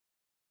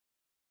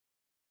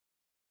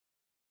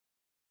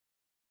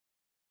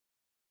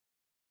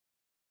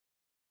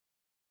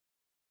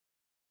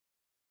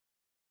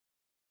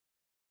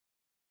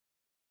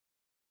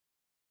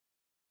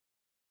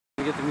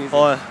Get the music.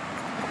 Hold on.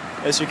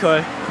 Let's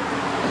record.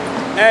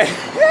 Hey.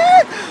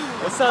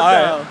 What's up,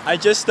 Alright, I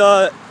just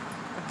I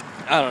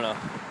don't know.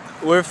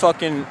 We're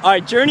fucking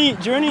alright, journey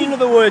into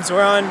the woods.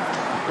 We're on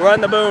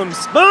the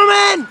booms.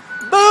 Booming!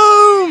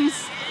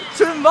 Booms!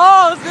 Tripping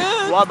balls,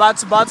 dude! Well, about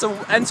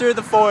to enter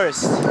the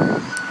forest.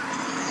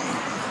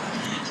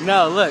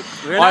 No, look,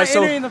 we're not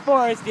entering the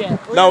forest yet.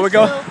 We're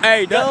going.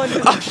 Hey,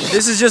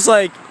 this is just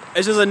like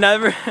it's just a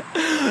never.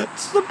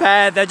 It's just a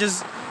path that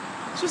just.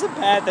 It's just a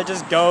path that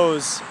just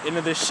goes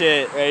into this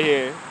shit right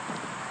here.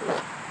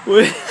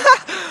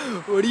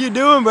 What are you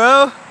doing,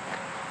 bro?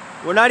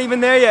 We're not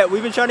even there yet.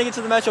 We've been trying to get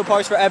to the metro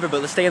parks forever,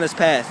 but let's stay in this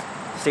path.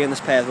 Stay in this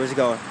path. Where's it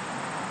going?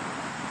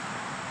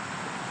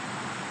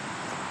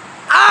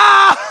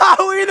 Ah!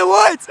 We're in the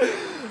woods!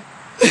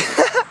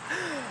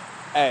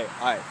 Hey,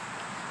 alright.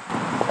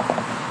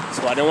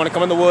 So I didn't want to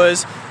come in the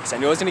woods because I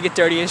knew I was gonna get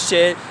dirty and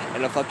shit,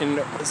 and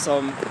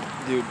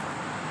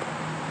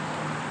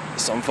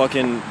some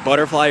fucking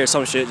butterfly or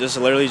some shit just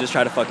literally just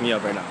try to fuck me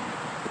up right now.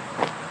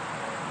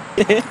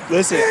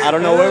 Listen, I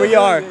don't know where we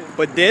are,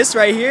 but this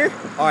right here,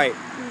 alright,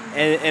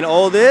 and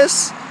all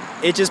this,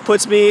 it just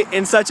puts me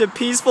in such a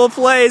peaceful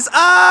place.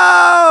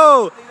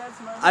 Oh!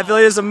 I feel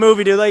like there's a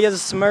movie, dude. Like, there's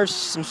a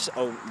Smurf.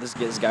 Oh, this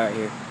guy right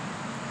here.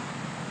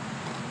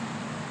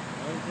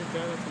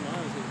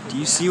 Do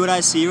you see what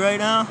I see right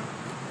now?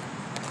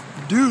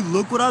 Dude,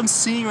 look what I'm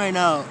seeing right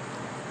now.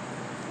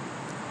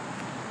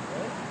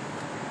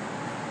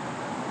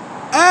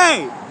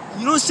 Hey!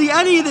 You don't see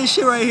any of this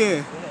shit right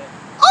here.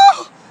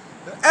 Oh!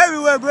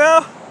 Everywhere,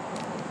 bro.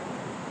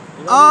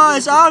 Oh,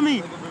 it's on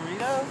me.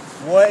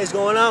 What is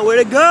going on? Where'd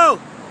it go?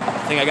 I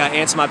think I got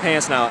ants in my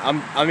pants now.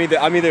 I'm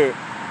either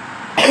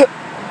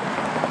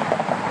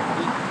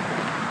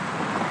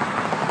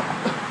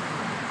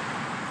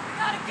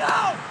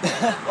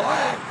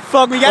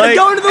Fuck, we gotta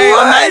go into the woods!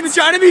 I'm not even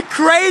trying to be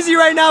crazy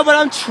right now, but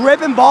I'm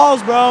tripping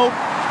balls, bro.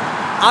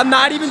 I'm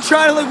not even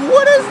trying to, like,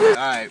 what is this?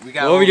 Alright, we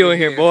got What are we doing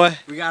here, boy?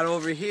 We got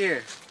over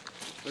here.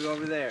 Look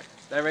over there.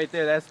 That right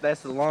there,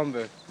 that's the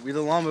lumber. We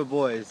the lumber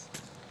boys.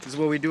 This is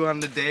what we do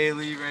on the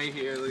daily right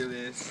here. Look at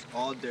this.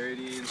 All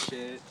dirty and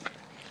shit.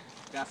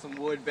 Got some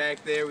wood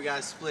back there. We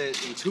got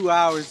split in 2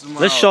 hours tomorrow.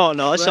 Let's show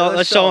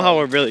them how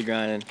we're really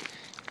grinding.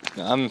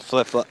 I'm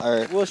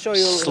we'll show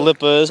you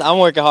slippers. I'm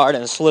working hard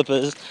on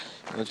slippers.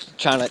 I'm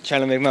trying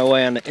to make my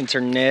way on the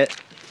internet.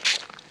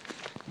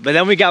 But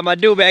then we got my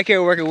dude back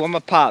here working with my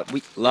pop.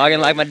 We logging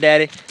like my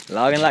daddy.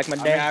 Logging like my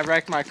daddy. I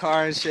wrecked my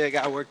car and shit.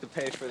 Got work to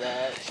pay for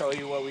that. Show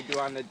you what we do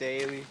on the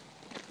daily.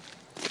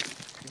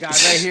 We got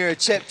right here a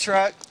chip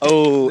truck.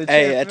 Oh,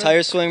 hey, a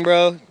tire swing,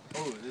 bro.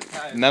 Oh, this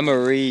tire.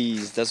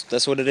 Memories.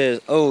 That's what it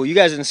is. Oh, you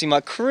guys didn't see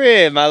my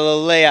crib, my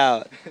little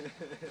layout.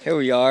 Here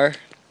we are.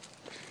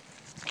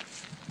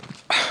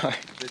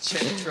 The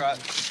chip truck.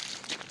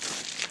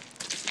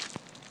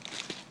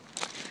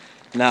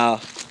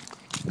 Now,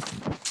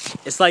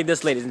 it's like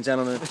this, ladies and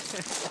gentlemen.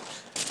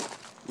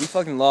 We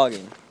fucking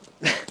logging.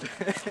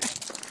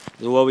 This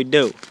is what we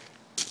do.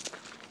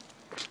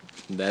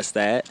 That's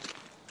that.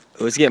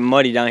 Oh, it's getting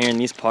muddy down here in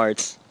these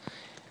parts.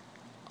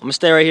 I'm gonna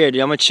stay right here, dude.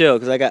 I'm gonna chill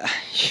because I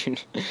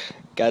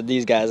got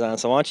these guys on.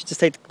 So why don't you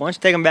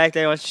take them back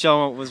there? Why don't you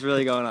show them what's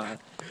really going on?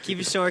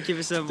 Keep it short, keep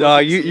it simple.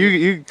 Dog, you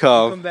can come.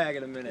 I'll come back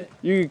in a minute.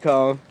 You can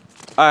come.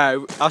 All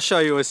right, I'll show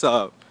you what's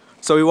up.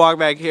 So we walk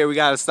back here. We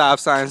got a stop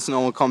sign so no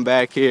one come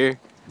back here.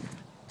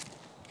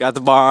 Got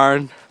the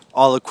barn,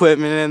 all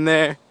equipment in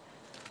there.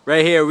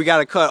 Right here, we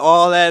gotta cut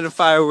all that into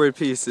firewood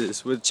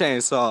pieces with a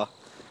chainsaw.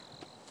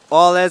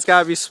 All that's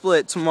gotta be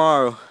split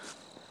tomorrow.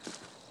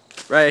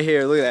 Right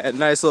here, look at that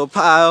nice little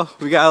pile.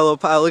 We got a little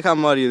pile. Look how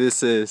muddy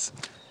this is.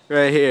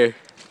 Right here.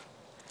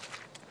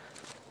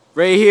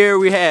 Right here,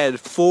 we had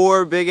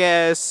 4 big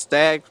ass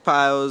stacked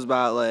piles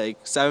about like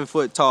 7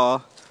 foot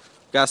tall.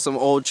 Got some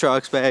old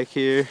trucks back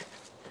here.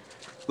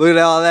 Look at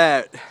all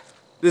that.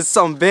 This is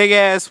some big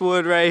ass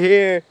wood right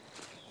here.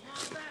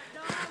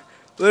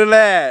 Look at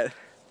that.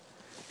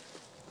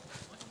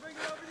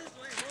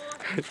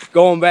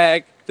 Going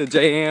back to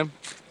Jam.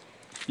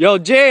 Yo,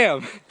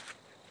 Jam. Hey,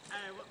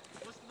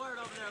 what's the word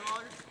over there,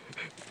 Logger?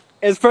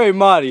 It's pretty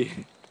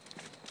muddy.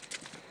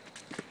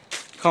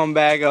 Come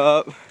back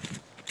up.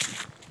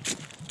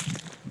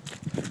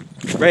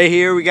 Right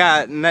here we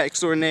got next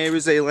door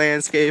neighbors, they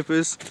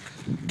landscapers.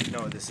 You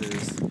know what this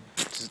is?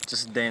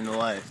 Just a day in the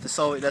life. That's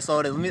all it is.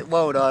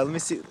 Whoa, dog. Let me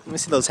see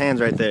those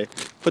hands right there.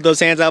 Put those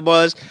hands out,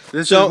 boys.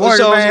 Those are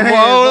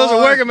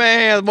working man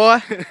hands, boy.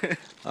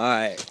 All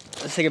right,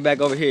 let's take it back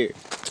over here.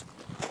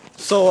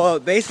 So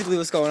basically,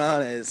 what's going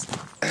on is,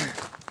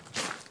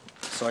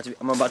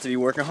 I'm about to be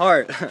working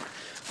hard,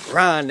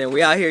 grinding.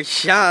 We out here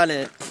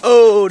shining.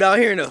 Oh, down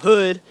here in the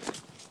hood,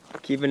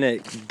 keeping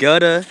it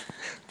gutter.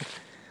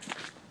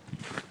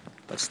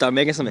 Let's start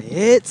making some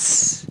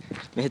hits.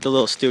 Let me hit the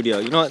little studio.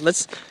 You know what?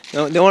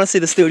 They want to see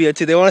the studio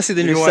too. They want to see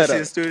the new setup. You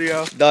want to see the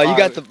studio? Dog, you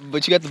got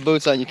the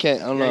boots on. You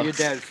can't. I don't know. Your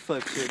dad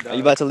flip shit, dog. Are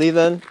you about to leave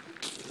then?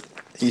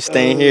 You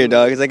staying here,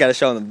 dog? Cause I gotta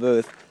show in the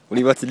booth. What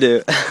are you about to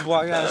do?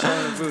 Walk out, show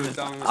in the booth.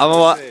 I'm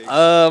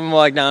gonna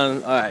walk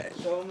down. All right.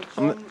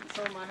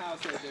 my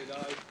house right there,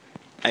 dog.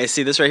 I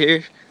see this right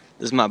here.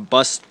 This is my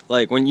bus.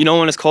 Like when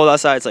it's cold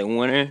outside, it's like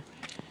winter,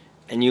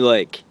 and you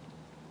like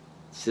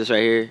see this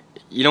right here.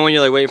 You know when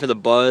you're like waiting for the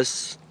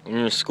bus when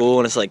you're in school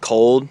and it's like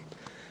cold.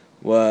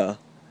 Well,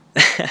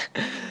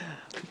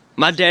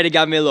 my daddy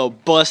got me a little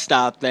bus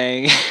stop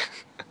thing,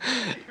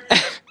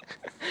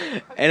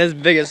 and it's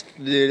big as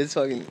dude. It's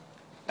fucking.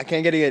 I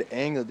can't get a good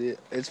angle, dude.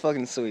 It's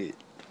fucking sweet.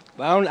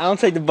 But I don't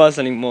take the bus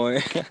anymore.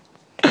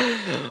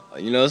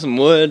 You know, some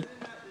wood.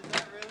 Is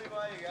that really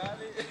why you got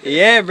it?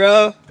 Yeah,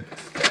 bro.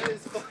 That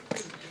is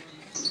fucking...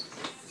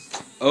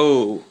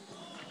 Oh,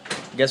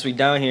 guess we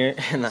down here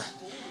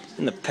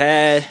in the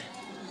pad.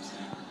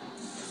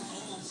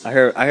 I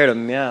heard a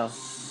meow.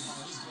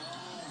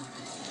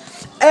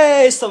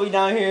 Hey, so we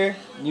down here.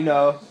 You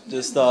know,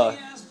 just my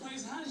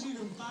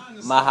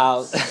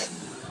house.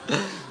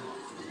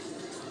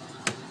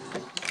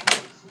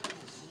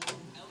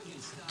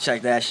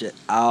 Check that shit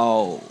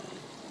out.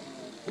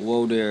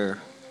 Whoa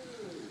there.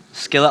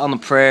 Skillet on the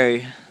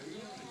prairie.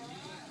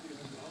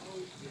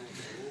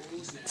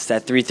 It's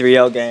that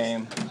 3-3-0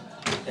 game.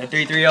 That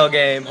 3-3-0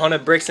 game.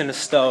 100 bricks in the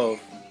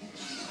stove.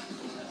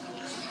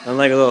 I'm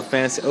like a little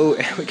fancy. Oh,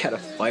 we got a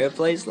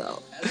fireplace now.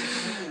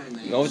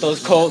 You know, with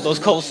those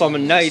cold summer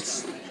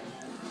nights.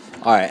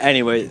 All right.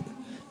 Anyway,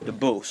 the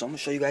booth. So I'm gonna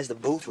show you guys the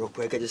booth real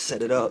quick. I just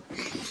set it up.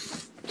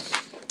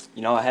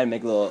 You know, I had to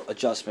make little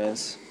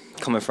adjustments.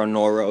 Coming from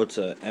Noro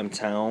to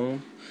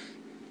M-Town.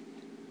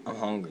 I'm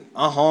hungry.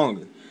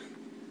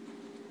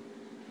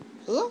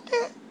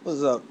 Okay.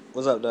 What's up?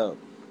 What's up, though?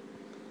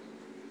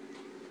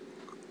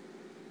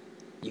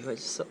 You guys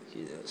are so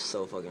cute. They're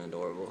so fucking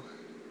adorable.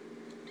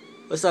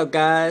 What's up,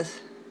 guys?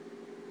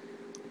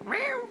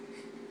 Meow.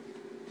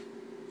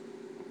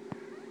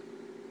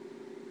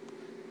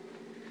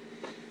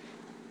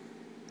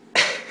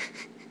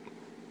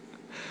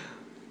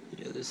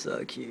 Yeah, they're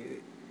so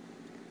cute.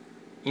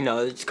 You know,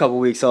 it's a couple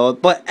weeks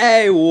old. But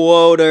hey,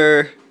 whoa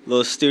there.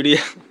 Little studio.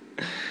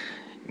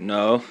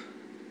 No.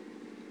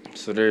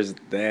 So there's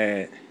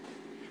that.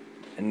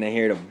 And then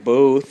here the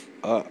booth.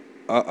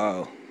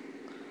 Uh-oh.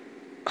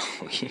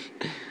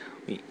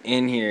 We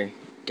in here.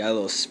 Got a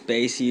little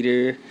space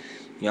heater.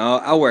 You know,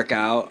 I work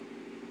out.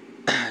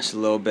 Just a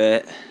little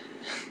bit.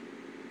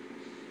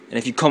 And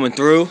if you coming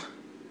through,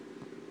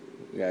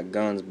 we got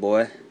guns,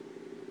 boy.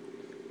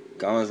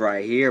 Guns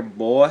right here,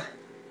 boy.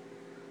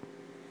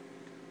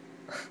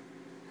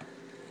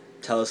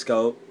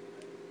 Telescope.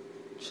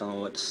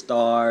 Showing what the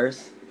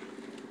stars.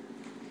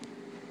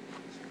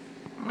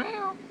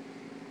 Meow.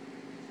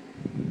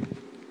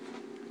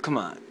 Come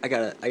on, I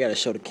gotta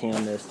show the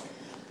cam this.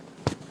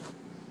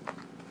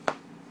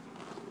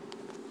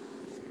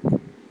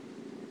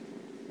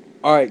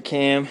 All right,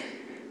 Cam.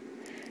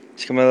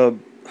 Just come a little.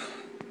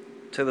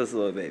 Take this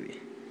little baby.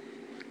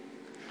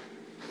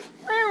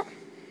 Meow.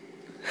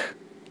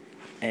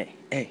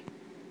 Hey.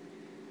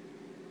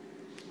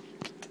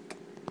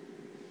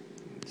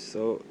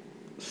 So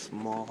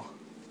small.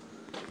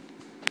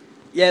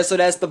 Yeah, so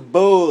that's the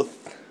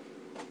booth.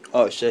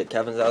 Oh shit,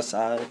 Kevin's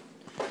outside.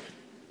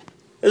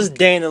 This is a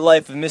day in the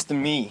life of Mr.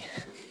 Me.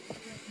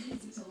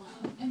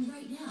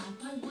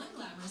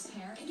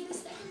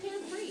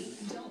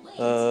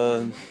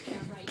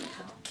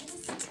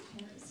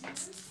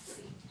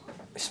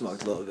 I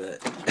smoked a little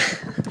bit.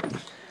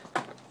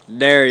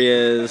 There he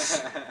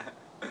is.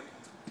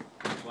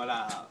 What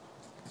up?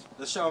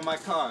 Let's show him my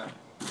car.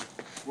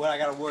 What I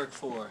gotta work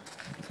for.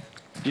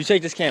 You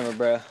take this camera,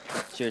 bro.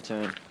 It's your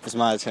turn. It's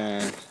my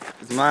turn.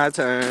 It's my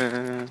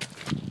turn.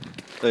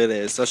 Look at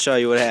this. I'll show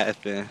you what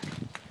happened.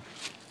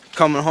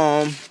 Coming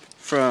home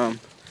from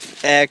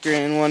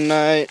Akron one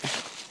night.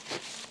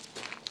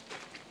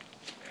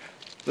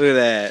 Look at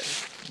that.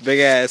 Big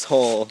ass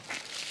hole.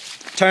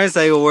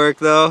 Turnstile work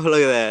though.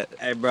 Look at that.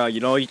 Hey, bro.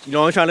 You know what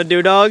I'm trying to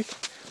do, dog?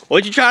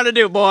 What you trying to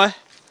do, boy?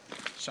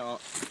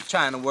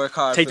 Trying to work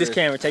hard. Take this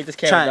camera,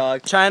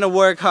 dog. Trying to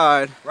work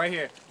hard. Right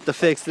here. To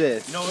fix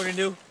this. You know what we're gonna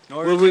do?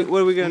 What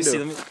are we gonna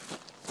do?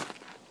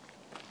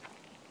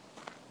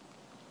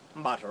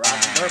 I'm about to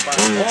ride the dirt bike.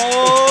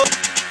 Oh!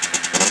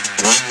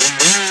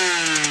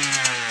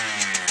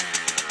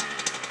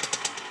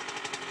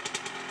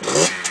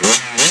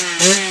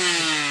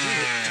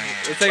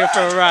 Let's take it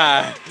for a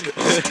ride.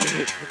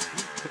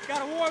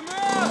 Gotta warm up.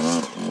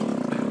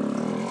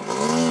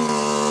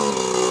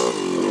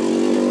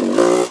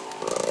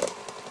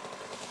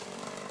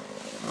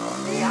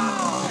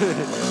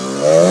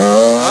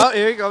 Oh,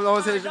 here he comes. Let's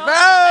go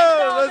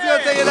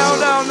take it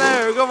down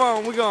there. Come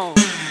on, we're going.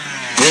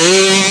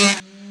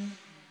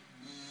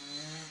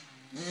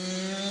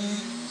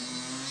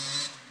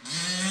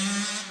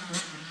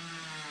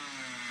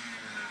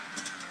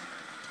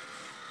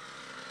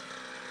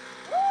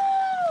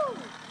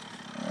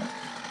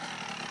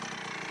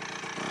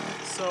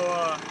 So,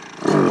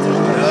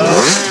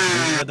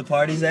 where the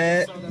party's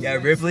at? You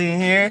got Ripley in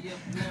here.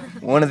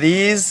 One of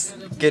these.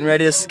 Getting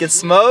ready to get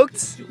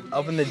smoked.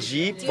 Up in the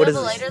Jeep. Do you have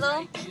a lighter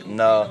though?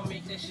 No.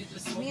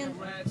 Man.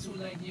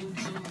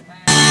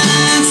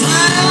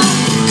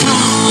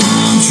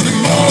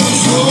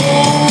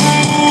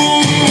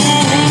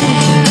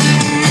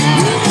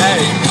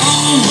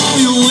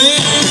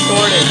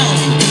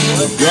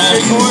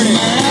 recording.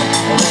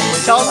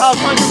 Tell them how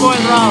Country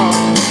Boys roll.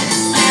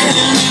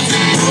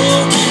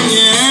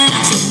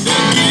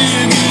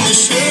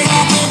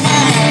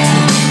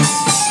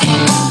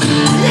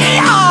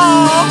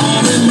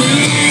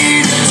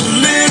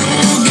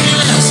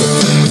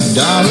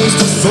 Dollars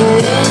to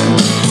four.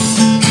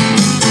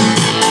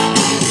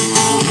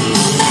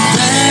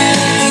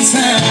 That's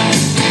how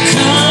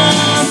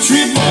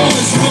country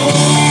boys roll.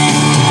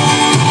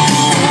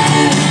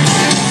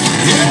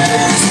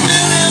 Yeah,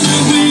 spinning the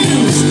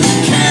wheels,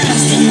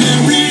 casting their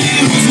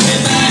reels. Way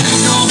back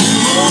on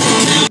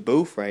the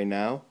Booth right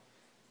now.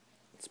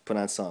 Let's put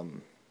on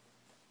something.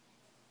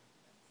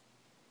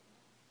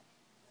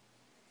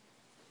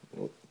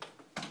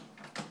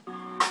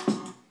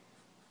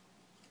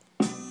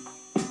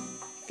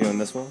 Feeling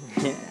this one?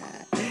 Yeah.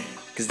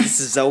 Cause this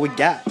is all we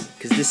got.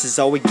 Cause this is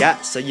all we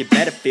got. So you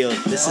better feel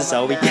it. This is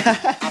all we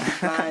got. I'm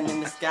flying in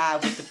the sky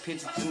with the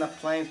pigeons and the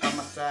planes by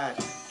my side.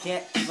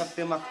 Can't even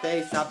feel my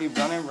face. I'll be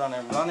running,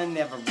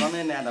 never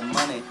running out of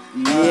money.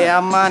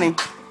 Yeah, money.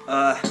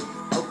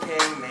 Okay,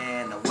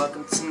 man. Now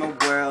welcome to my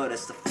world.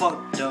 It's the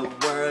fucked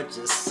up world,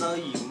 just so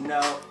you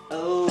know.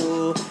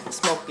 Oh,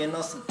 smoking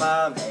on some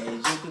bomb. Hey,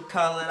 you can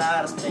call it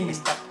outer space.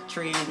 Stop the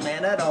trees,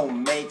 man. That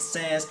don't make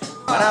sense.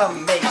 But that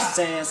don't make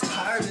sense.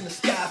 higher than the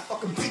sky,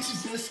 fucking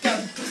bitches in the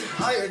sky,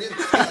 higher than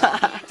the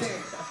sky.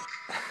 Damn.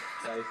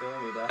 How you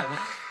feeling, me, dog?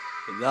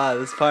 Nah,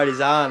 this party's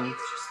on.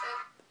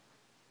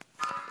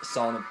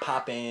 Song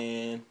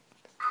popping.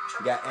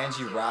 We got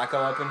Angie Rocco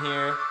up in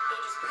here.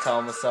 Tell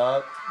him what's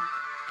up.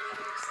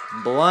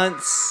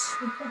 Blunts.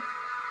 Do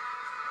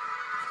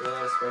you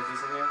have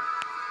Sparkies in here?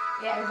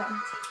 Yeah, you're fine.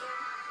 Why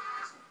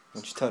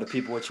don't you tell the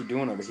people what you're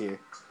doing over here?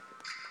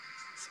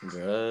 Some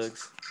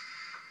drugs.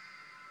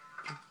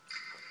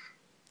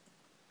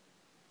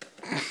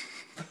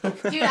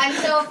 Dude, I'm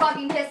so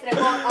fucking pissed that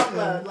I won't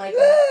upload. Like,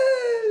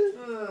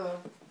 ooh,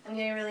 I'm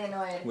getting really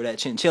annoyed. With that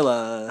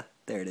chinchilla.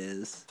 There it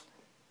is.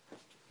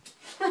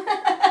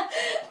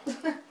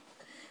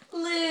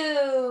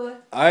 Lou.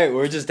 Alright,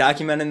 we're just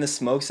documenting the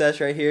smoke sesh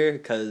right here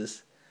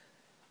because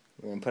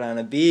we're going to put on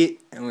a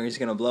beat and we're just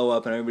going to blow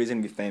up and everybody's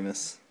going to be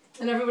famous.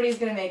 And everybody's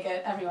gonna make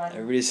it. Everyone.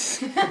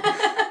 Everybody's...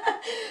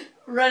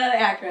 Run out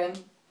of Akron.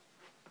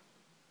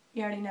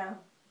 You already know.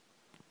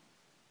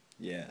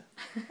 Yeah.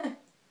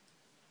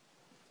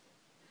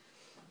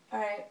 All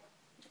right.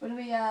 What are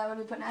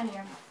we putting on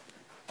here?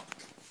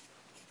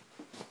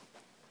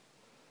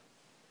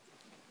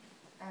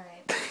 All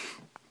right.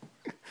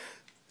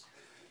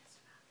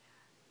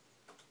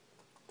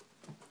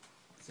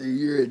 So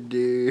you're a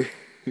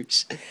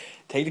douche.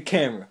 Take the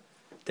camera.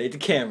 Take the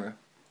camera.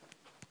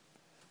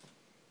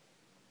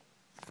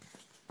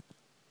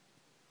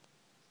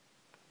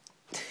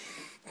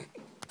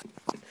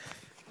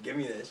 Give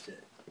me that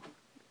shit.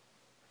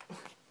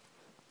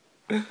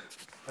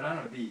 Put on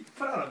a beat.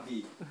 Put on a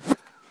beat. What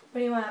do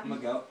you want? I'm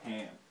gonna go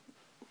ham.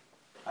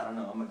 I don't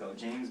know. I'm gonna go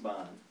James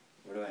Bond.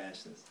 Where do I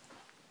ash this?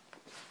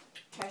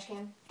 Trash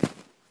can.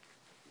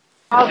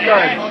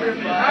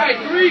 Alright,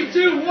 3,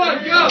 2,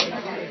 1, go!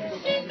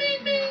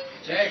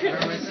 Jake,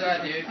 remember what's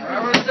up, dude.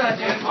 Remember what's up,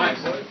 dude. Alright,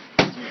 boys.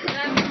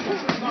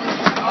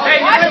 Hey,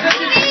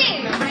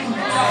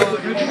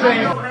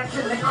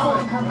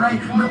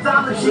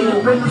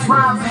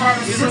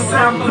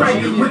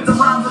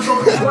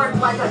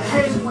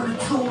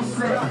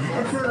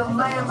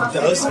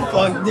 That was some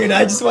fun, dude.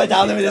 I just went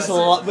down there with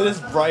this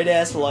bright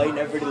ass light, and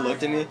everybody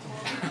looked at me.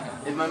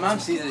 If my mom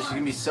sees this, she's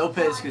gonna be so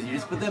pissed because you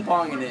just put that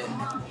bong in it.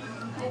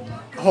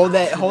 Hold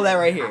that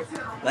right here.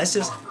 Let's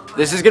just.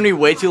 This is gonna be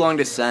way too long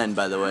to send,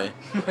 by the way.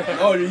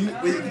 Oh, if you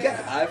got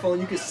an iPhone,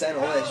 you can send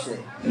all that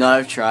shit. No,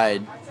 I've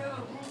tried.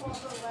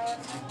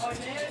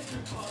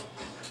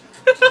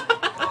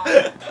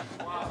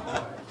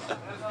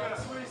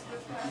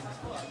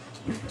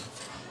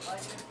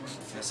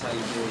 That's how you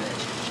do that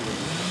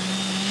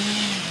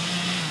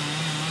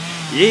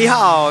shit.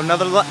 Yeehaw!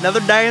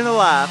 Another day in the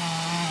life.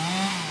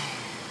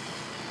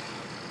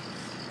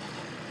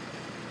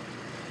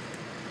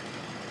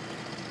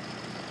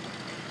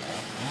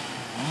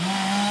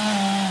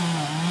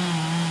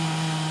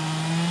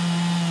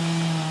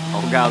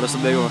 Oh god, this is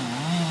a big one.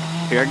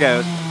 Here it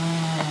goes.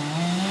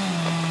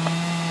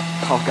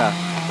 Oh god,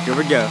 here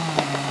we go.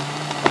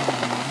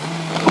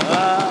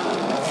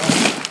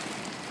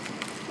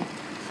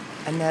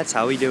 And that's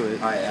how we do it.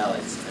 Alright,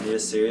 Alex, I need a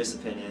serious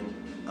opinion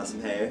on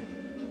some hair.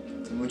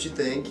 Tell me what you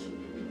think.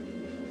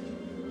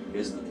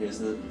 Here's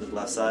the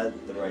left side,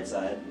 the right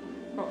side.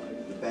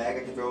 The back, I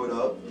can throw it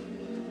up.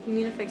 You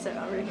need to fix it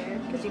over here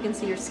because you can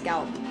see your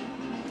scalp.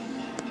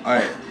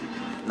 Alright,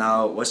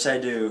 now what should I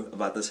do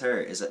about this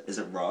hair? Is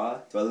it raw?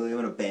 Do I leave it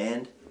in a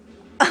band?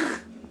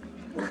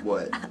 Or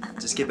what?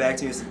 Just get back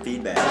to me with some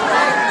feedback.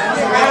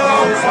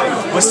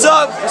 What's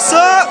up? What's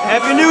up?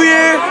 Happy New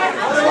Year!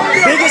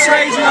 Biggest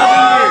raisin of the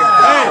year.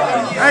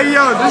 Hey,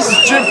 yo, this is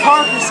Jim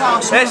Parker's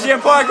house. That's Jim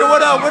Parker.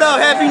 What up? What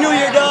up? Happy New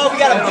Year, dog. We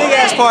got a big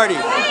ass party.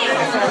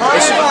 What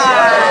you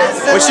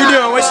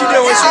doing? What you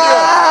doing? What you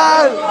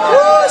doing?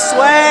 Woo,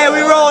 swag.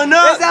 We rolling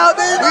up. We rolling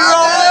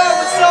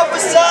up. What's up?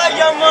 What's up?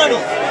 Young Money.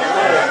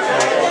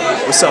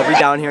 So we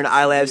down here in the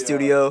iLab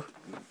studio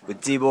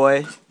with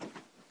D-Boy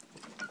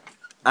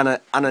on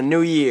a new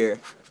year.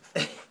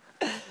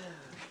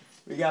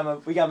 we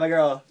got my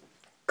girl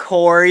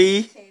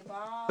Corey.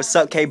 What's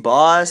up, K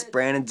Boss?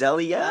 Brandon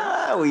Deli.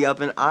 Yeah, we up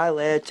in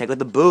iLab. Check out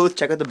the booth.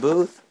 Check out the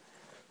booth.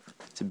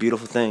 It's a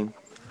beautiful thing.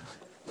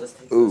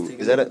 Ooh,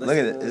 is that a look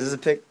at it? Is this a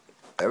pic?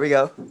 There we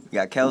go. You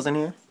got Kels in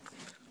here.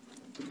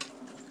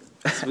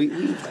 Sweet.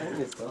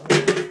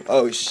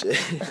 Oh shit.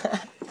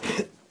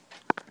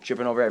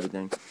 Tripping over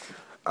everything.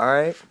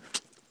 Alright.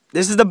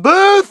 This is the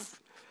booth!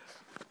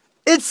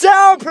 It's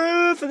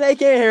soundproof and they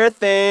can't hear a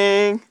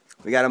thing.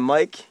 We got a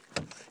mic.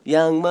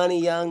 Young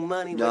money, where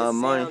the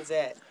Sounds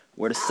at?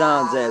 Where the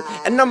sound's at.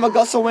 And I'm gonna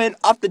go so in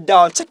off the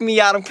dog. Check me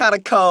out, I'm kinda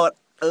cold.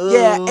 Ooh,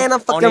 Yeah, and I'm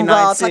fucking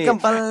raw.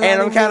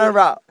 and I'm kinda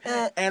raw.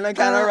 And I'm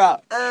kinda raw.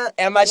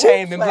 And my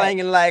chain been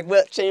banging like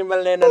Wilt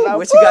Chamberlain.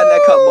 What you got in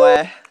that cup,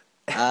 boy?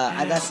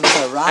 I got some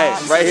raw. Hey,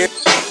 right here.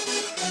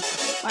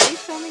 Why are you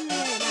filming me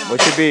right now?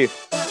 What's your beef?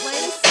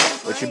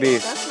 What's your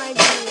beef? That's my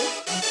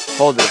beef.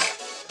 Hold it.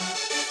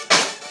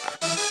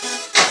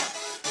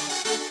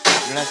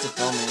 You don't have to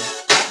film me. I'm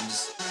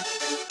just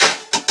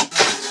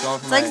going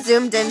for It's like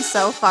zoomed in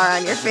so far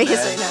on your face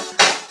right now.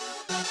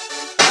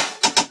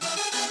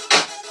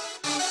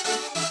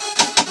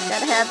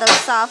 Gotta have those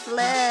soft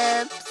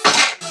lips.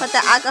 Put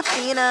the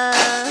aquafina.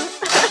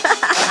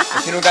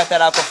 If you don't got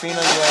that Aquafina,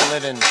 you ain't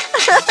living.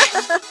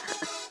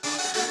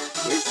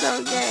 You're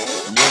so gay.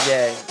 You're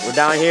gay. We're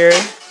down here.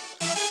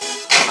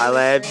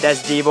 iLab.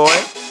 That's D-Boy.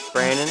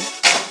 Brandon.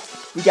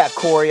 We got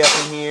Corey up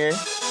in here.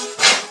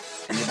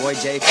 And your boy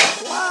Jake.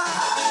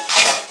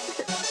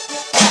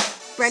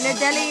 Brenda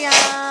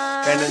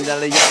DeLeon. Brandon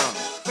DeLeon.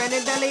 Brenda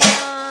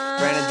DeLeon.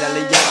 Brandon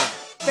DeLeon.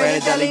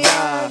 Brandon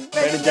DeLeon.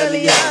 Brandon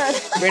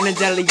DeLeon. Brandon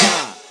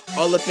DeLeon.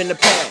 All up in the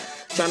pad.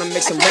 Trying to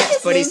make some raps,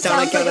 but he sound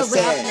like kinda a rap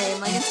sad. name.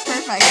 Like it's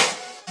perfect.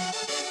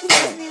 He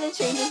doesn't even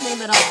change his name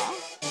at all.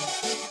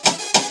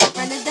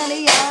 Brenda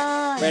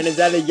DeLeon. Brandon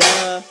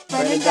DeLeon.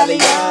 Brandon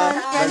DeLeon.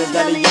 Brandon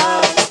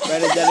DeLeon.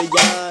 Brandon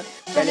DeLeon.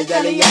 Brandon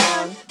DeLeon.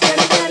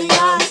 Brandon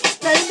DeLeon.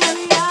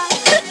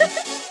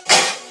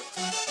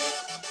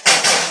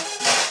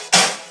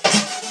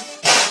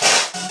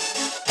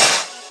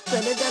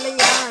 Brenda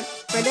DeLeon.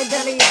 Brenda DeLeon. Brenda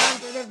DeLeon.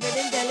 Brenda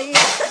DeLeon.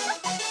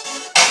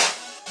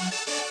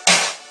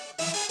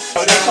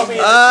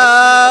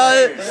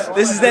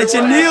 This is that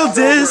Janelle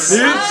diss.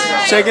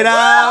 Check it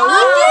out.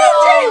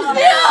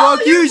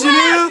 Fuck you,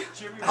 Janelle.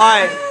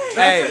 Alright,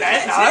 hey.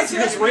 That's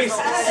just racist.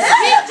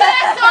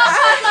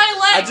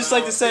 I just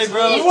like to say,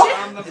 bro,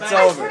 it's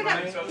over.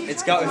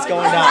 It's going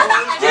down.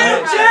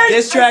 Right?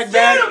 Diss track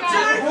back.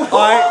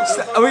 Alright,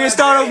 we're gonna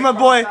start over with my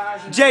boy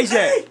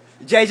JJ.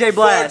 JJ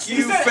Blast.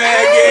 You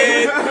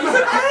faggot.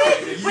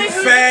 You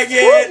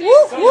faggot.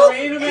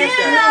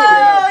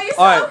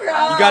 Alright,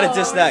 you gotta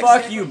diss next.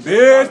 Fuck you,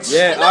 bitch.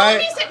 Yeah,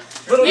 alright.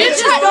 You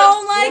try to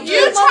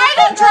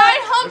dry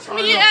hump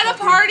me at a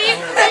party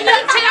and you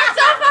tapped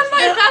off on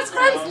my best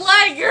friend's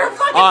leg. You're a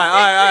fucking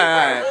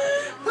Alright.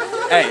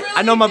 Hey,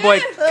 I know my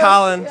boy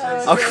Colin.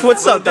 Oh,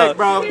 what's up, though?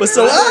 What's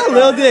up? Oh,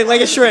 little dick,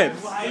 like a shrimp.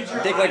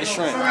 Dick like a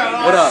shrimp.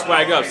 What up?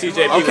 Swag up,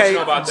 CJP. What Okay, you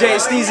know about Jay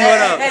that? Steezy, what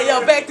up? Hey,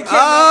 yo, back to camera.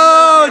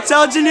 Oh,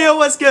 tell Janelle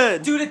what's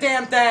good. Do the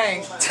damn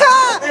thing. That's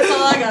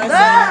all I gotta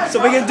say. So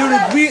we're gonna do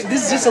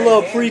this is just a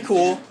little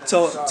prequel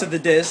to the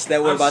diss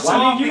that we're about to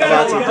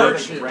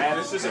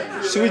do.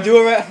 Should we do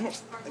it right?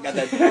 I got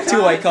that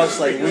 2 white cups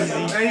like Weezy.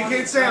 And you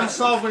can't say I'm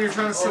soft when you're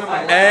trying to sit on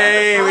my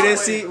Hey, we didn't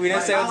say it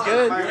was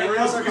good.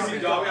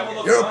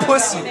 You're a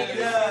pussy.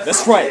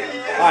 That's right.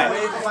 Alright,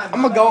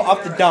 I'm gonna go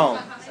up the dome.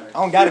 I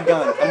don't got a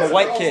gun. I'm a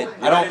white kid.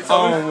 I don't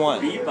own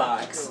one.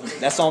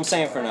 That's all I'm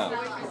saying for now.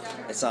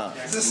 It's on.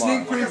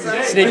 sneak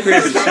preview. Sneak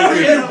preview.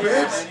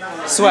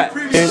 Sweat.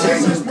 Don't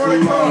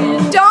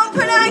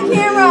put it on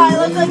camera. I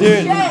look like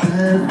Dude. shit.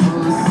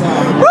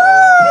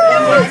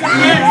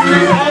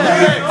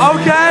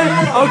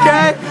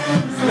 Okay.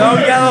 So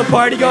we got a little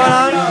party going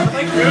on.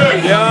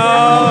 Yo.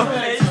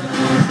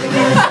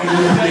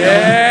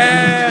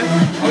 Yeah.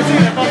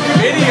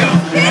 Video.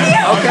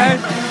 Okay.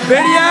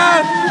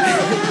 Video.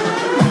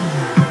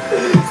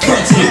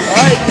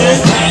 Alright,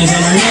 dude.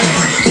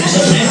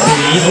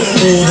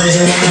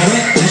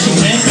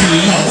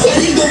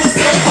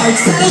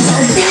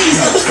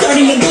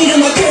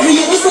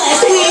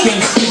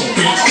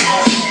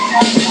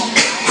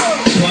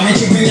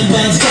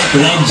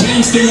 Like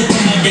Jamskillet,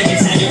 I'm dick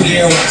inside your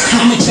earwax.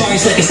 I'm a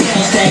charge like a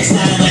sales tax,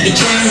 not like a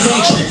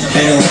transaction.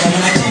 Better when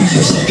I come,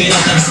 soak it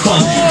up like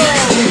sponge.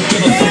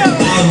 Give a fuck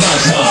about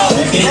rush.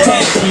 Get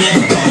attacked, I'm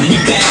never calling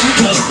you back.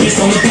 Cause it's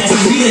only past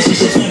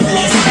relationships never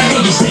lasting. I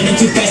think you're standing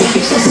too fast, like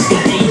your trust is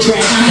got that you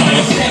trash.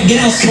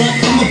 Get out, slut,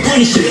 I'ma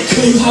punish you.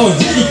 Show you how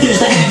it really feels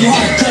to have your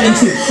heart cut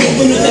into.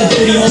 Open up that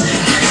dirty hole.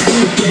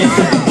 Give a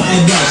fuck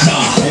about rush.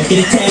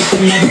 Get attacked,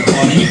 I'm never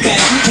calling you back.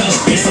 Cause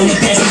it's only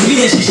past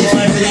relationships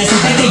never lasting.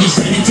 I think you're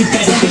standing too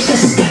fast, like your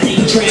trust is got that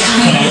you trash.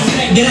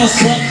 Get out,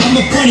 slut, I'ma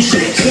punish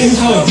you. Show you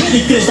how it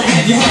really feels to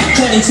have your heart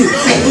cut into.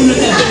 Open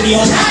up that dirty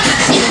hole.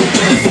 Give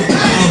a fuck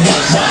about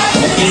rush.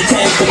 Get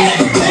attacked, I'm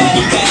never calling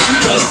you back.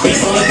 Cause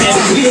it's only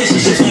past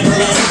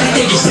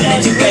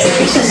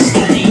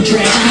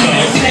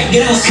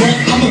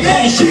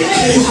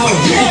you how it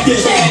really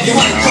feels like if you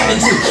want to come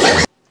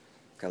into.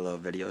 Got a little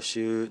video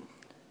shoot.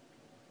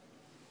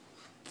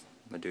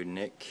 My dude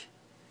Nick.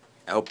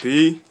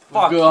 LP.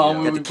 Fuck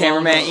Got the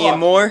cameraman Ian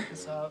Moore.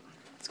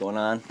 What's going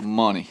on?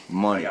 Money.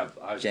 Money.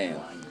 Jam.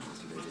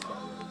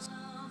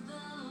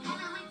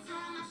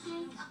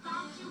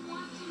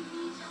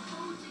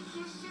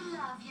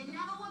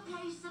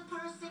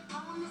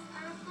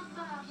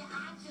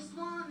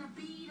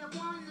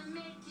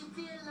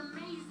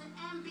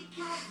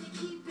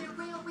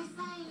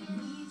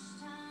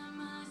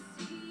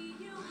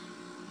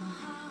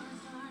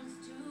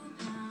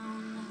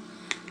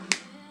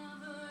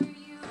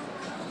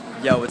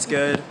 Yo, what's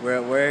good? We're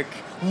at work.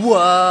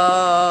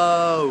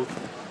 Whoa!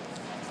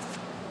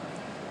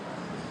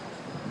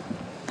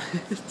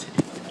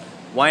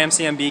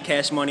 YMCMB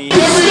Cash Money.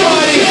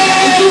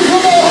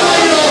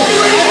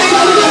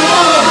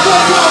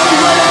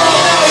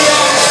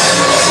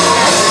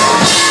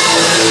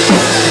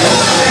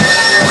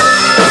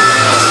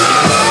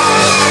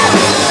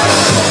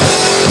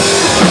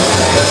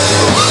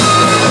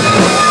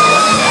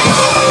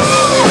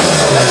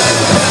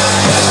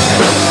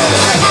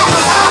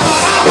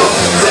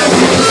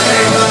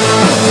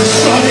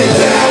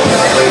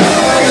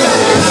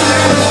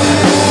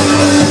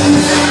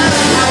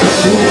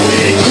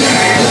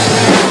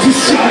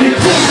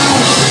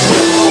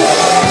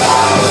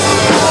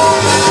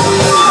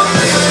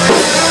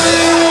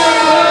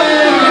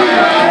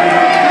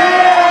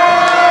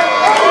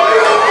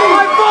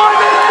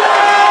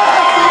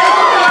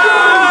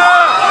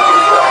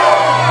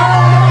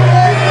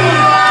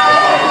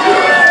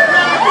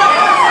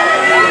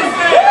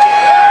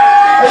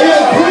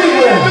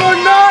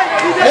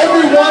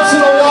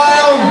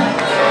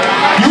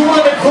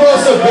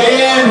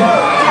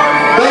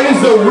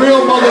 The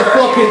real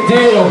motherfucking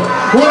deal.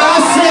 When I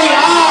say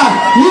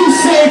ah, you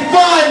say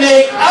fun,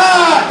 Nate.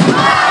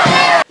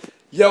 Ah!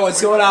 Yo,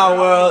 what's going on,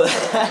 world?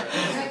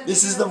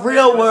 This is the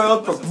real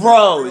world for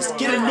bros.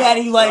 Get a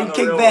natty light,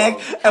 kickback,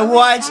 and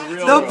watch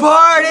the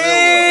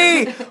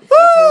party.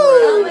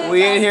 Woo!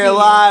 We in here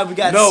live. We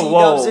got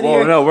C-dubs in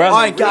here. No, all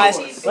right,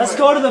 guys, let's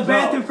go to the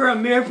bathroom for a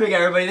mirror pic,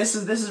 everybody. This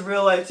is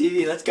real life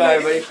TV. Let's go,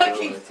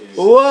 everybody.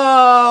 Whoa!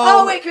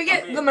 Oh wait, can we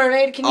get the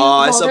mermaid? Can you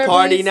Oh, hold it's a her,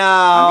 party please?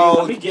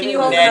 now. Can you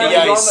hold Natty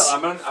her? ice.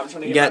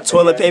 You got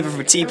toilet paper for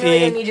I really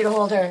TP. need you to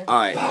hold her. All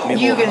right,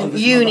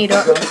 You need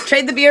to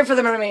trade the beer for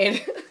the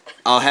mermaid.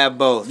 I'll have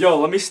both. Yo,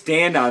 let me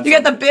stand on. You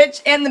got the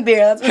bitch and the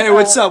beer. That's Hey,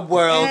 what's up,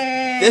 world?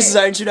 Hey. This is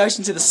our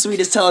introduction to the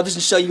sweetest television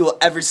show you will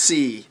ever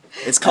see.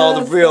 It's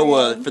called The Real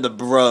World for the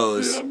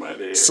bros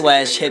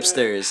slash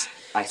hipsters.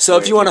 So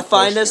if you want to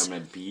find us,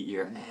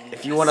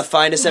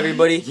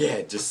 everybody,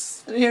 Yeah,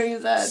 just Here you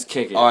said.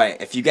 kick it. all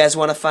right. If you guys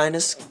want to find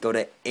us, go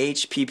to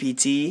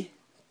HPPT :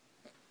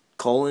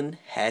 //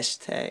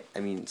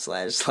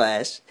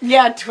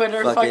 Yeah,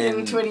 Twitter, Fucking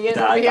fucking Twitty it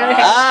dot over here. dot.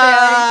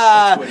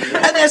 Ah,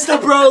 and that's the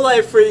bro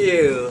life for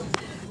you.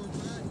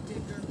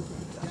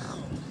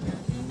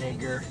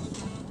 Nigger.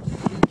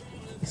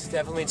 It's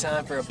definitely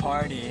time for a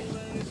party.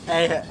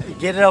 Hey,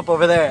 get it up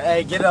over there.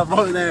 Hey, get it up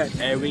over there.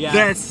 Hey, we got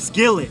That's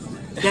Skillet.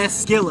 That's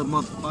Skillet,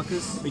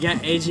 motherfuckers. we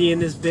got AG in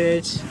this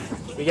bitch.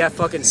 We got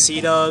fucking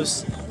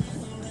C-dubs.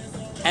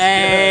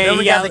 Hey, Then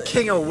we yeah, got the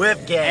King of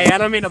Whip gang. Hey, I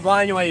don't mean to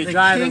blind you while you're The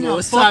driving, king but of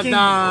what's up, fucking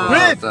dog?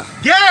 Whip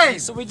gang.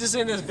 So we just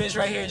in this bitch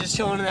right here, just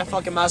chilling in that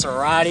fucking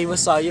Maserati.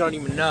 What's up? You don't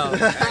even know.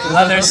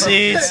 Leather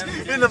seats.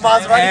 In the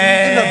Maserati,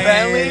 in the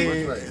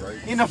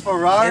Bentley, in the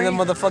Ferrari. In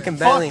the motherfucking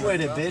Bentley. Fuck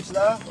with it, bitch,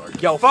 though.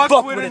 Yo,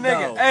 fuck with it,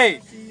 nigga.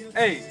 Hey,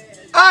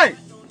 Hey,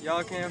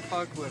 y'all can't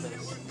fuck with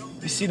us.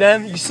 You see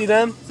them? You see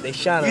them? They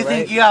shine, you right?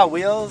 think you got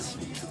wheels?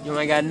 You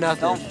ain't got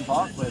nothing. Don't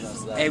fuck with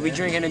us, though. Hey, we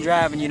drinking and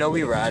driving, you know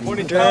we riding.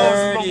 Winner,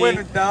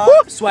 dog.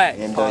 Swag.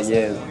 And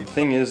yeah, the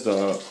thing is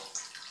though,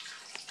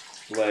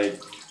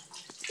 like,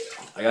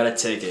 I got a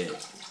ticket.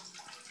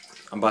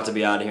 I'm about to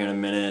be out of here in a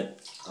minute.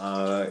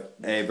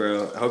 Hey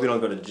bro, I hope you don't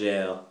go to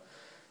jail.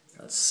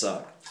 That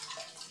suck.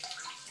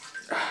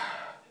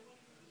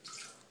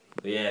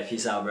 But yeah,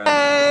 peace out, bro.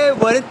 Hey,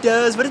 what it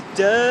does,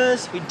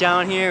 We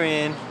down here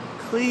in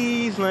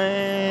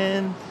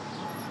Cleveland,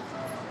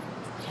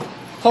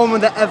 home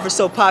of the ever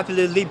so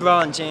popular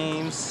LeBron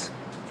James.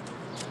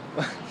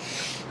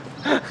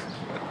 Got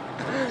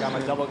my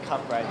double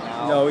cup right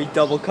now. No, we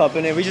double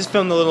cupping it. We just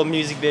filmed a little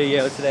music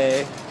video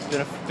today.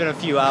 It's been a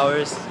few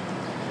hours.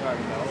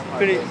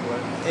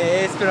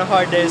 It's been a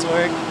hard day's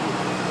work.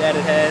 That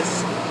it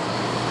has.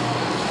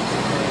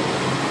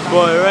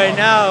 Boy, right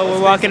now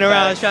we're walking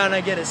around trying to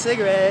get a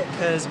cigarette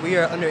because we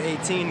are under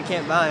 18 and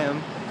can't buy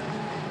them.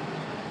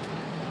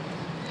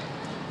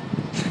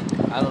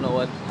 I don't know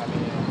what.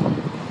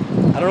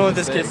 I don't know what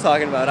this kid's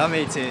talking about. I'm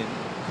 18.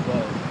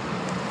 But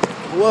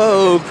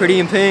whoa, pretty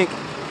in pink.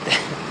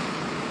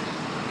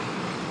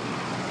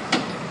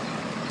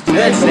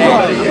 That's it.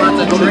 I'm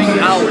about to drink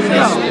out with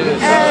this dude.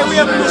 Hey, we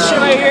have this shit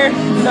right here.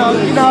 No.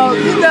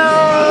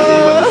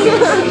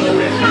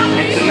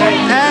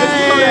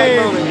 Hey,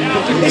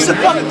 it's a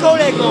fucking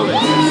Kodak moment.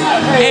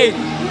 Hey,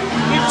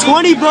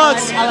 $20.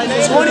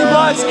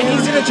 $20, and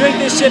he's gonna drink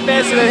this shit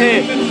faster than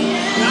him.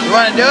 You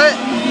want to do it?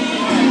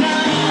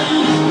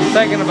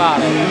 Thinking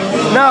about it.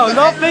 No,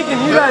 no thinking.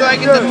 You Look gotta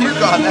like do it's a it.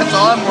 puke on. That's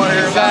all I'm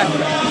worried about.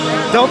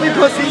 Don't be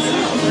pussies.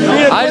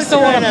 I just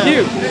don't want to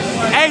puke.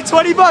 Hey,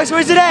 $20.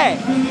 Where's it at?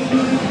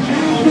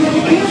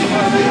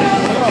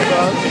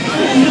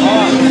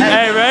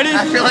 Hey, ready?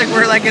 I feel like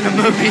we're like in a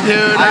movie,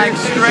 dude. Like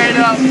straight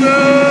up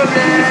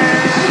movie.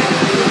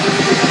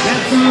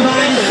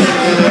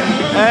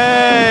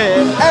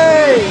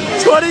 Hey,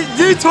 20,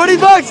 dude,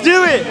 $20,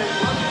 do it.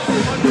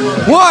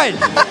 One.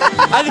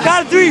 On the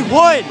count of 3, 1.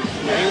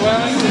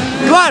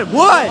 Come on,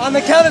 1. On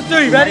the count of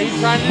 3, ready?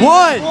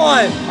 1.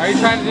 Are you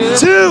trying to do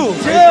this? 2.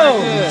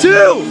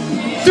 2.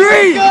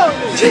 3.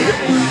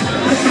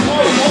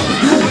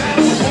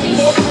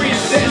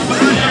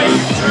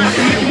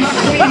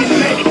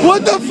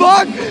 What the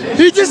fuck?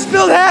 He just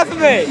spilled half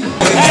of it.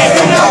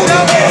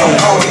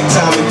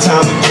 Time and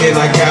time again,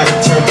 I gotta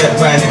turn that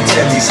round and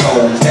tell these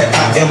hoes that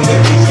I am the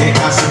weekend.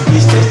 I said,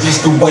 bitch, that's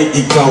just the way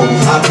it goes.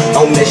 I be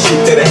on that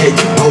shit that I hate,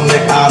 on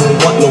that I don't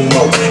want no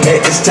more. At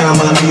this time,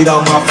 I need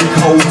all my freak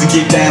hoes to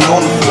get down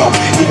on the floor.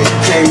 If you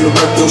came to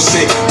work your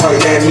shit, right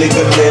that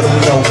nigga, let them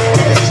know.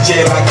 If it's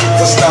jail, I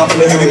get for stomping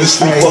the hood in the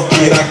street, fuck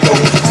it, I go.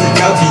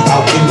 I be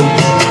out in the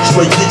week,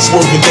 straight kicks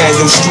working down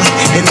your street.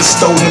 In the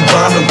stolen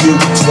Bonneville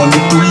with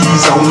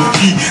 23s on the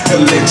feet. The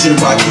legend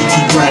Rocky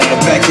keep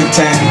grinding back in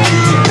time to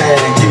keep it down.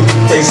 Give me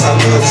the face, I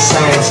love the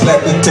sound.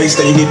 Slap the taste,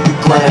 they hit the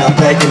ground.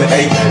 Back in the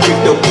 8,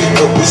 picked up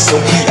with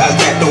some heat. I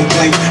got no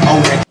blame on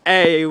that.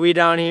 Hey, we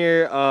down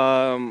here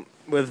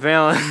with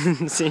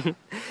Valentine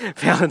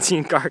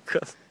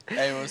Carcos.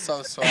 Hey, what's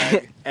up,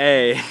 swag?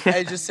 Hey.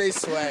 Hey, just say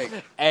swag.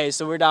 Hey,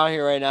 so we're down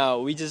here right now.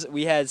 We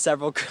had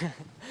several.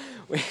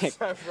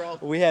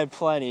 we had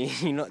plenty.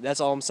 You know,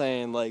 that's all I'm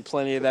saying. Like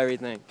plenty of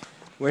everything.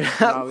 We're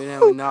not. No, we didn't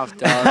have enough,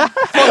 dog.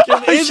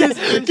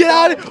 Get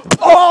out of.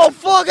 Oh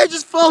fuck! I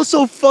just fell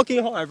so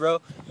fucking hard, bro.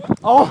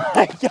 Oh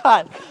my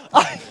god!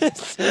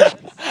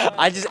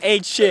 I just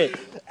ate shit.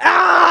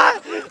 Ah!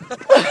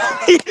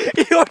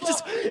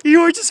 you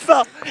were just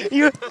fell.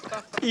 You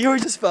were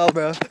just fell,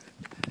 bro.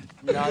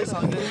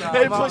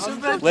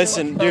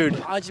 Listen,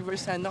 dude.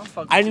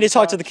 I need to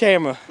talk to the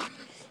camera.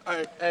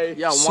 Hey,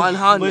 yeah,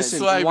 100. Listen,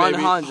 swag,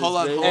 100. Hold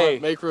on, Hey.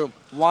 make room.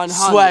 100.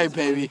 Swag,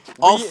 baby.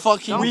 All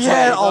fucking We day.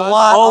 had a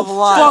lot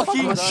of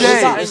fucking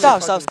day.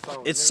 Stop.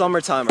 It's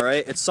summertime,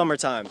 alright? It's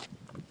summertime.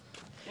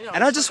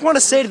 And I just want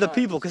to say to the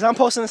people, because I'm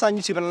posting this on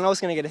YouTube and I know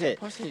it's going to get a hit.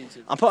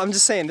 I'm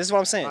just saying, this is what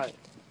I'm saying. Right.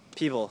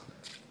 People,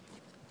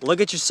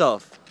 look at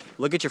yourself.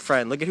 Look at your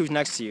friend. Look at who's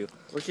next to you.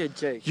 Look at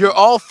Jake. You're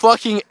all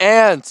fucking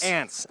ants.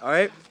 Ants,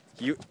 alright?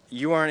 You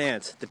are an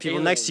ant. The people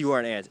next to you are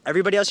an ant.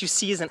 Everybody else you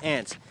see is an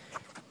ant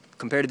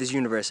compared to this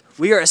universe.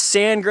 We are a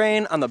sand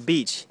grain on the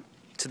beach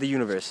to the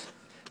universe.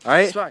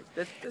 Alright?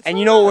 And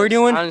you know what we're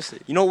doing? Honestly.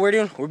 You know what we're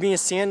doing? We're being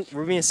sand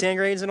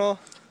grains and all,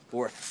 but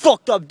we're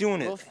fucked up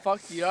doing it. We'll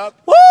fuck you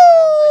up.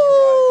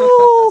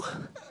 Woo!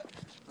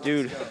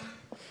 Dude.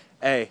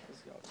 Hey.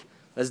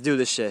 Let's do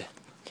this shit.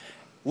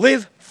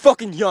 Live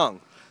fucking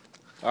young.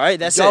 Alright,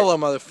 that's YOLO, it.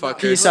 motherfuckers.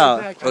 Peace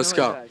out. Let's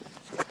go.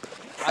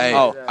 Hey,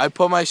 Oh. I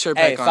put my shirt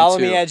back Hey, on follow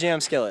too. me at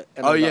Jamskillet.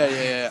 Oh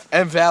yeah.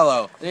 And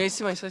Valo. You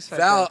see my six pack.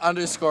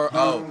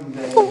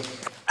 Valo_O.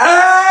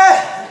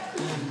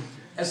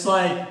 It's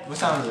like, what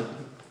time is it?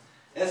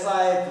 It's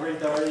like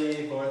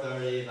 3:30,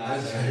 4:30,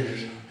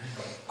 9:30.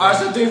 Alright,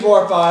 so 3,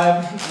 4,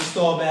 5. We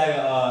stole a bag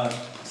of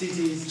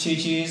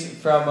Chi-Chi's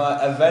from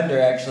a vendor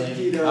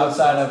actually,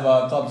 outside of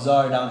Club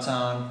Czar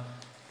downtown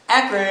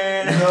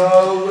Akron.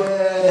 No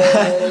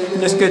way.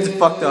 This kid's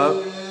fucked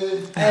up.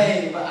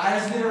 Hey, but I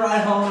just need to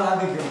ride home and I'll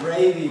be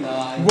gravy,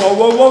 dog.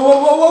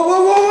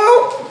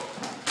 Whoa.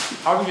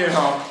 How we getting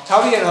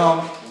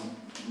home?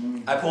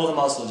 I pulled a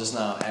muscle just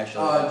now,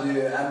 actually. Oh,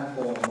 dude, I'm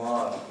pulling them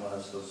off.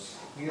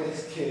 Look at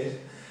this kid.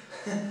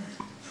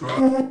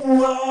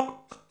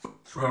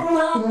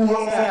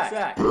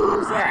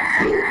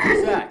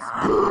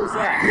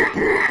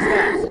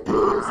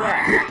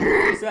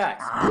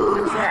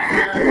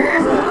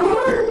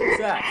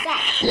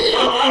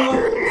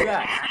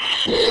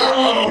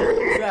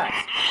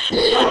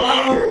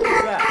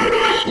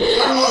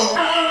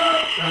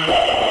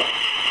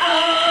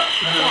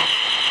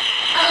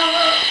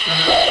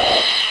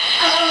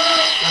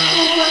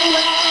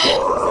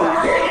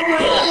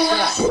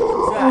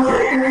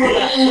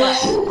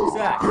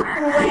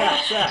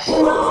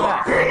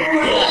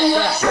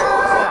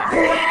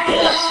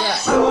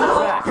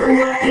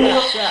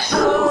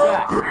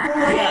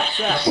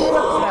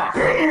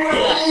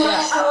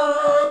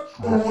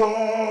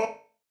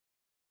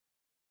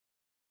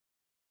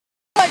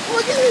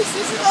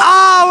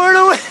 Ah, we're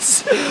the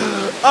wins.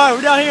 Alright,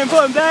 we're down here in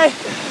Portland Bay.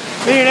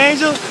 Me and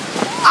Angel.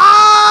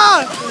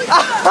 Ah!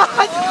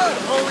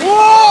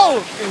 Whoa!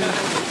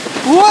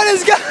 What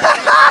is going on?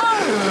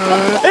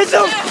 It's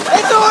a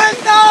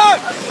window!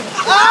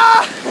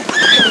 Ah!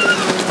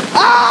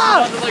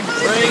 Ah!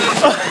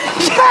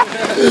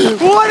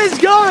 What is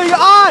going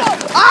on?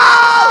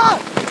 Ah!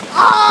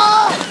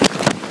 Ah!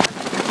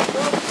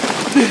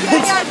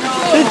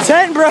 The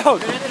tent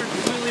broke.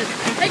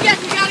 Hey,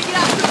 guys, you gotta get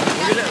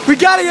out. We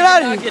gotta get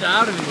out of here. Get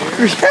out of here.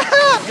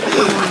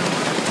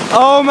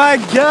 Oh my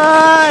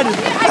God!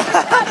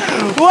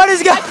 What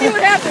is going on? See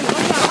what happens.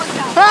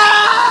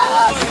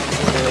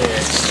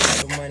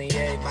 Money,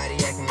 everybody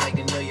acting like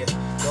they know you.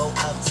 Go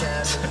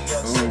uptown, New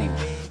York City,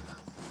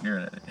 You're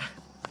in it.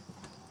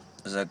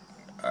 Is that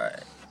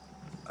alright?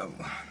 Oh,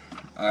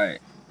 alright.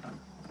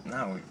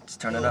 No, just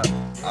turn it up.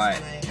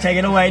 Alright, take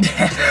it away.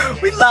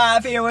 We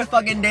live here with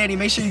fucking Danny.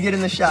 Make sure you get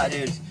in the shot,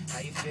 dude.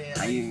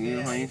 How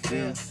you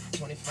feel?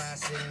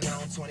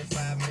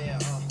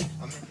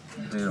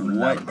 Dude,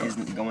 what is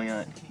going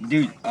on?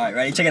 Dude, alright,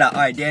 ready? Check it out.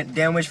 Alright,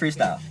 Dan Wish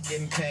freestyle.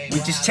 We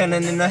just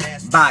chilling in the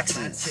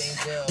boxes.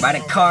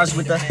 Riding cars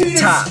with the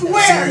top.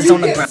 Swear, Ceilings you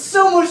on the get ground.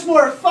 so much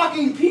more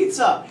fucking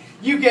pizza.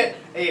 You get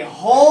a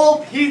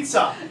whole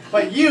pizza,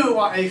 but you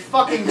want a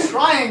fucking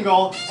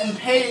triangle and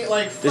pay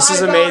like $5 This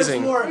is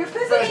amazing. more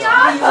for a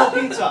tiny little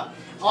pizza.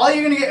 All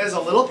you're gonna get is a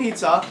little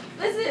pizza,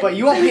 but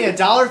you won't pay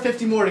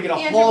 $1.50 more to get a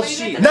whole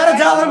sheet. Not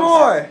 $1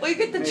 more! Well, you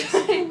get the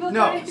triangle.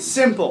 No,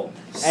 simple.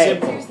 Hey,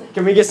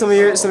 can we get some of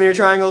your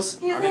triangles?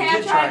 He doesn't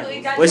have triangle.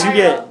 You got What'd you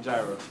gyro. get?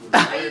 Gyro.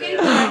 Are you getting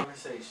gyro?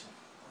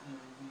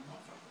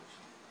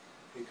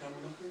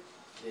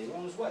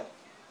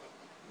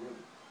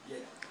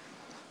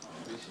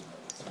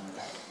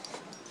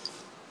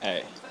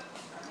 Hey,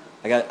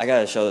 I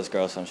gotta show this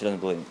girl something. She doesn't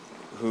believe me.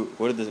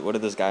 What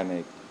did this guy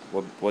make?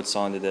 What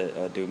song did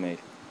that dude make?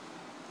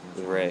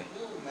 With Ray.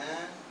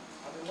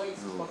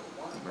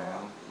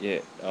 Yeah,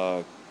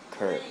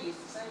 Kurt. He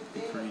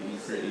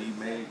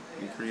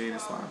created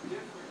sloppy.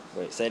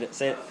 Wait, say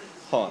it.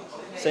 Hold on.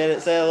 Say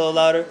it a little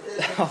louder.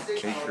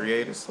 He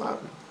created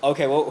sloppy.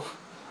 Okay, well,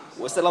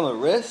 what's that on the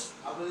wrist?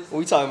 What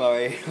we talking about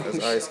right here?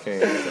 That's Ice King.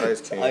 That's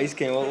Ice King. Ice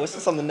King. What's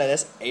something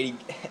that's 80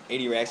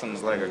 racks on the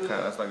It's like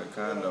that's like a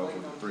condo for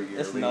the 3-year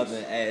It's lease.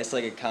 nothing. Hey, it's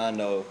like a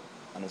condo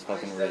on his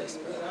fucking wrist,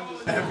 bro.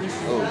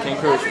 Oh, King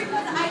Crucial. Because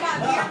I got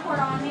the airport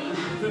on me.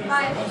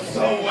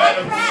 So wet,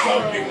 I'm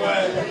soaking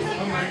wet.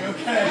 I'm like,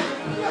 okay.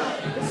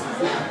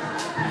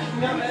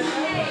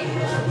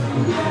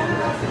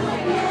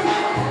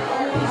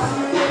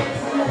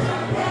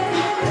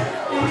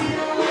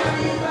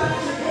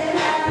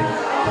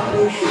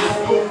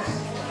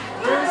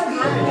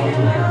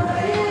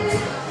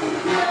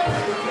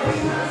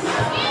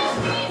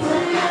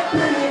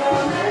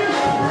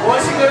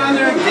 Once you go down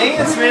there and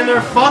dance, man,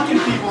 they're fucking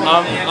people.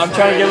 I'm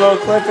trying to get a little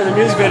clip for the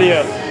music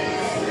video.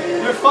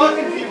 They're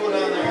fucking people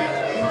down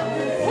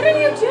there. What are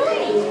you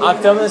doing? I'm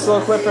filming this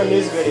little clip for a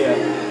music video.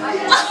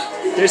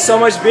 There's so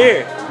much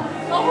beer.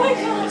 Oh my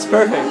God. It's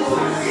perfect.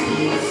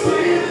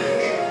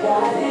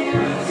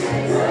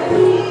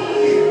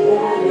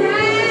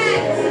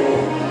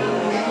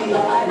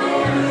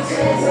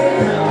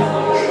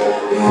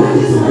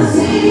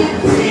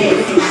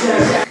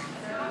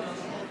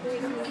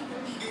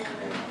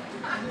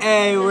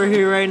 Hey, we're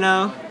here right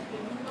now.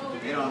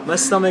 My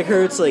stomach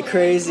hurts like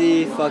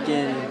crazy.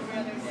 Fucking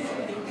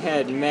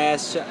had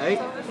mass.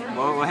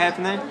 What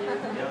happened there?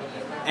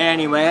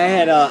 Anyway, I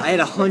had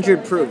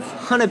 100 proof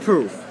from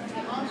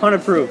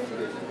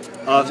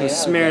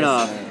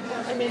Smirnoff,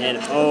 and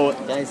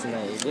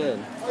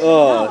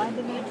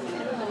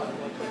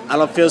I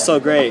don't feel so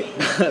great.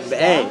 But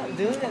hey,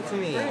 Doing that to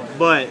me.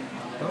 but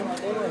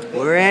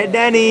we're at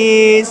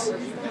Denny's.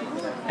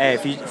 Hey,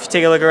 if you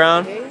take a look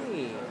around.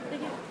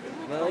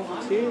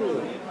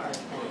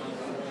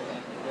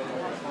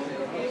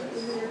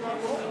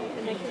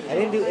 I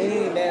didn't do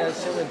anything bad. I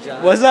was chilling,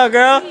 John. What's up,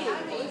 girl?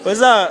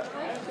 What's up?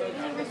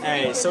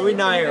 Hey, so we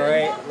down here,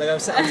 right? Like I'm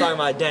talking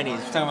about Denny's.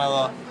 We're talking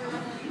about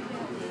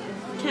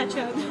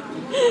Ketchup.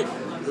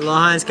 little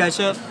Heinz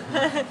ketchup.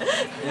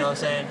 You know what I'm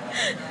saying?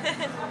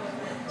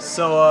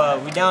 So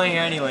we down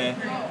here anyway.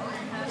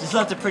 Just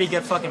left a pretty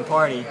good fucking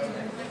party.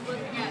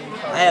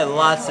 I had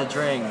lots to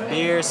drink.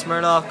 Beer,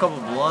 Smirnoff, couple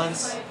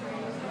blunts.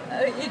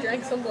 You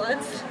drank some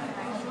blunts.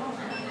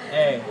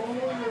 Hey.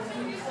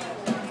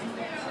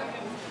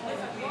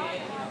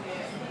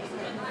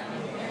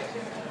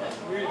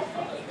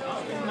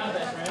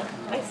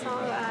 I saw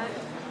that.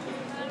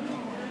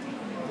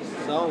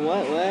 So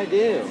what? What'd I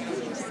do?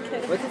 Just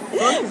kidding. What the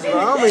fuck is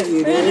wrong with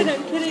you, Brandon, dude?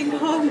 I'm kidding.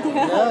 Calm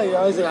down. No, you're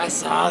always like, I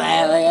saw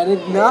that. Like, I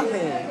did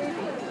nothing.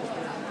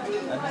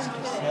 I'm just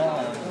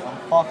chilling. I'm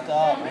fucked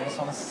up. I just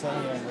want to sit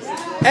here and just...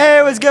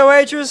 Hey, what's good,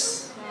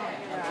 waitress?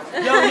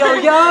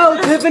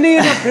 Yo, Tiffany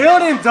in the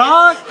building,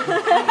 dog.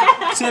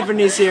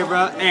 Tiffany's here,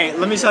 bro. Hey,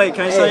 let me show you.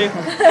 Can I show you?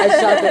 I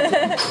shot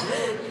the...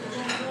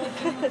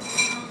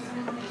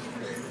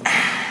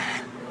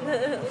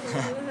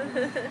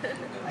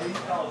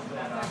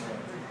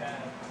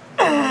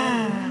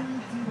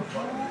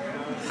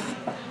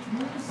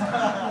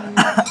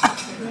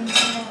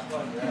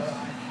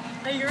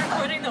 Are you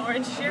recording the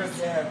orange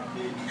juice?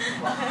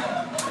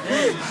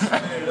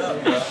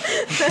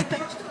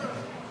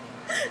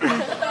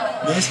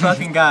 This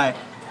fucking guy.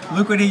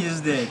 Look what he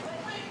just did.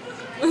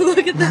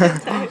 Look at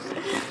that.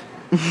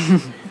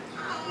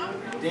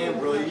 Damn,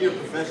 bro, you're a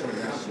professional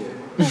at that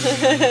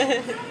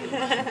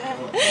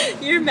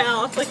shit. Your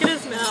mouth. Look at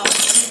his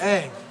mouth.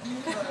 Hey.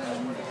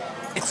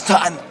 It's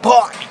time to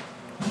party.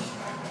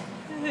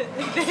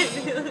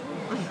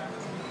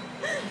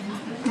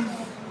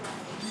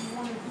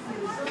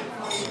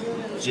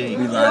 Jake,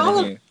 We live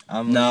in here.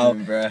 I'm No.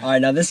 leaving, bro. All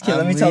right, now this kid.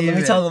 Let me tell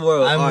the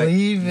world. I'm All right,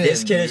 leaving.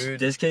 This kid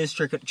dude. is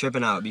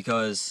tripping out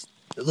because.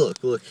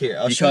 Look here.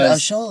 I'll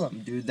Because- show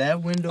them, dude.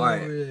 That window All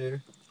right. over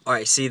there. All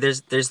right, see,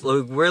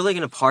 we're like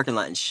in a parking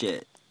lot and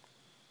shit.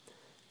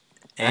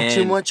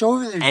 Actually, much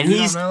over there. And dude.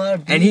 he's I'm not allowed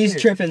to be and he's here.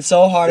 tripping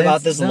so hard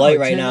about That's- this no, light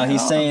right turn now. it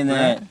He's off, saying bro.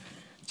 that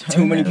too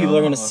Turn many it people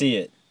are gonna off. see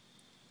it.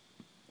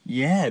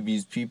 Yeah,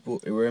 because people.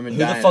 We're in the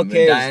Medina. fuck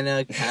cares?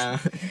 Medina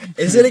count.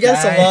 Is it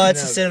against the law to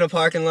Medina. sit in a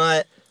parking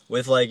lot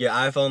with like your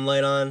iPhone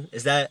light on?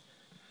 Is that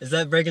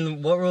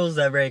breaking? What rules is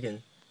that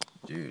breaking?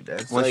 Dude,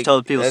 that's Why don't you like tell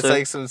the people, that's sir?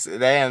 like some.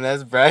 Damn,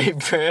 that's bright,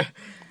 bro.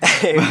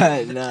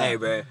 But no, Hey,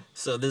 bro.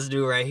 So this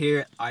dude right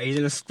here, he's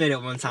gonna spit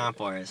it one time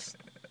for us.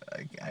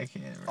 I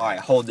can't. All right,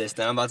 hold this.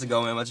 Then I'm about to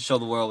go in. I'm about to show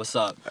the world what's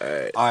up.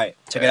 Alright. All right,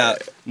 check it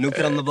out. New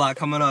kid on the block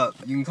coming up.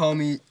 You can call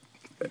me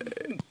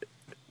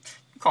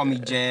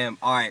Jam.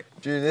 All right.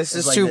 Dude, this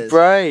It's is like too this.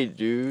 bright,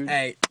 dude.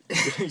 Hey.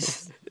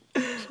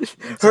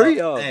 Hurry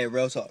up. Hey,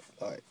 real talk.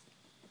 All right.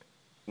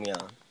 Yeah.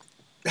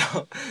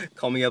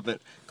 call me up in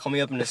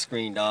the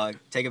screen, dog.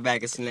 Take it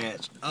back and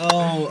snatch.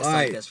 Oh, all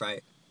right. That's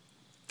right.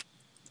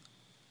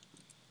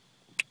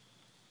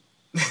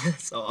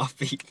 So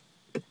offbeat.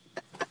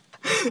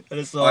 That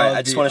is so All right, offbeat.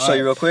 I just want to show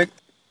you All real quick.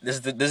 This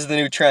is the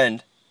new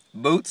trend.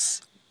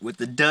 Boots with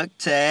the duct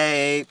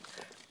tape.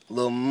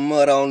 Little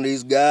mud on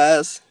these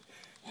guys.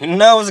 You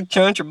know, as a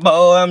country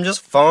boy, I'm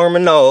just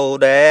farming all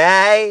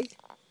day.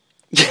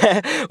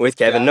 Yeah, with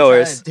Kevin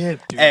Norris.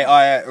 Hey, all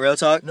right, real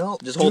talk. No,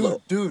 just hold dude,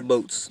 up, dude.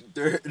 Boots.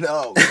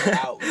 No,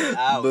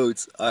 out.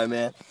 Boots. All right,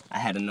 man. I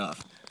had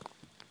enough.